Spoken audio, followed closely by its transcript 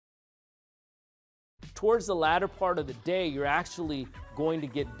Towards the latter part of the day, you're actually going to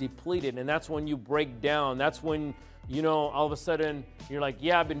get depleted, and that's when you break down. That's when, you know, all of a sudden you're like,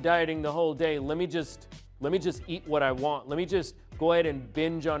 yeah, I've been dieting the whole day. Let me just eat what I want. Let me just go ahead and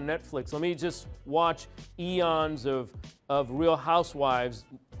binge on Netflix. Let me just watch eons of Real Housewives,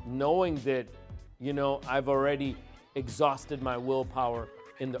 knowing that, you know, I've already exhausted my willpower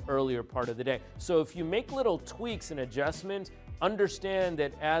in the earlier part of the day. So if you make little tweaks and adjustments, understand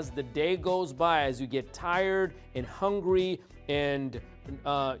that as the day goes by, as you get tired and hungry and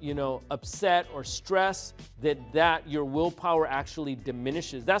you know, upset or stressed, that your willpower actually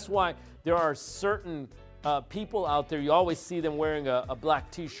diminishes. That's why there are certain people out there, you always see them wearing a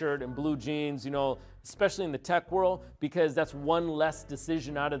black t-shirt and blue jeans, you know, especially in the tech world, because that's one less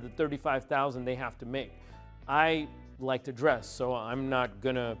decision out of the 35,000 they have to make. I like to dress, so I'm not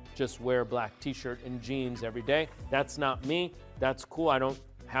gonna just wear a black t-shirt and jeans every day. That's not me. That's cool. I don't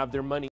have their money.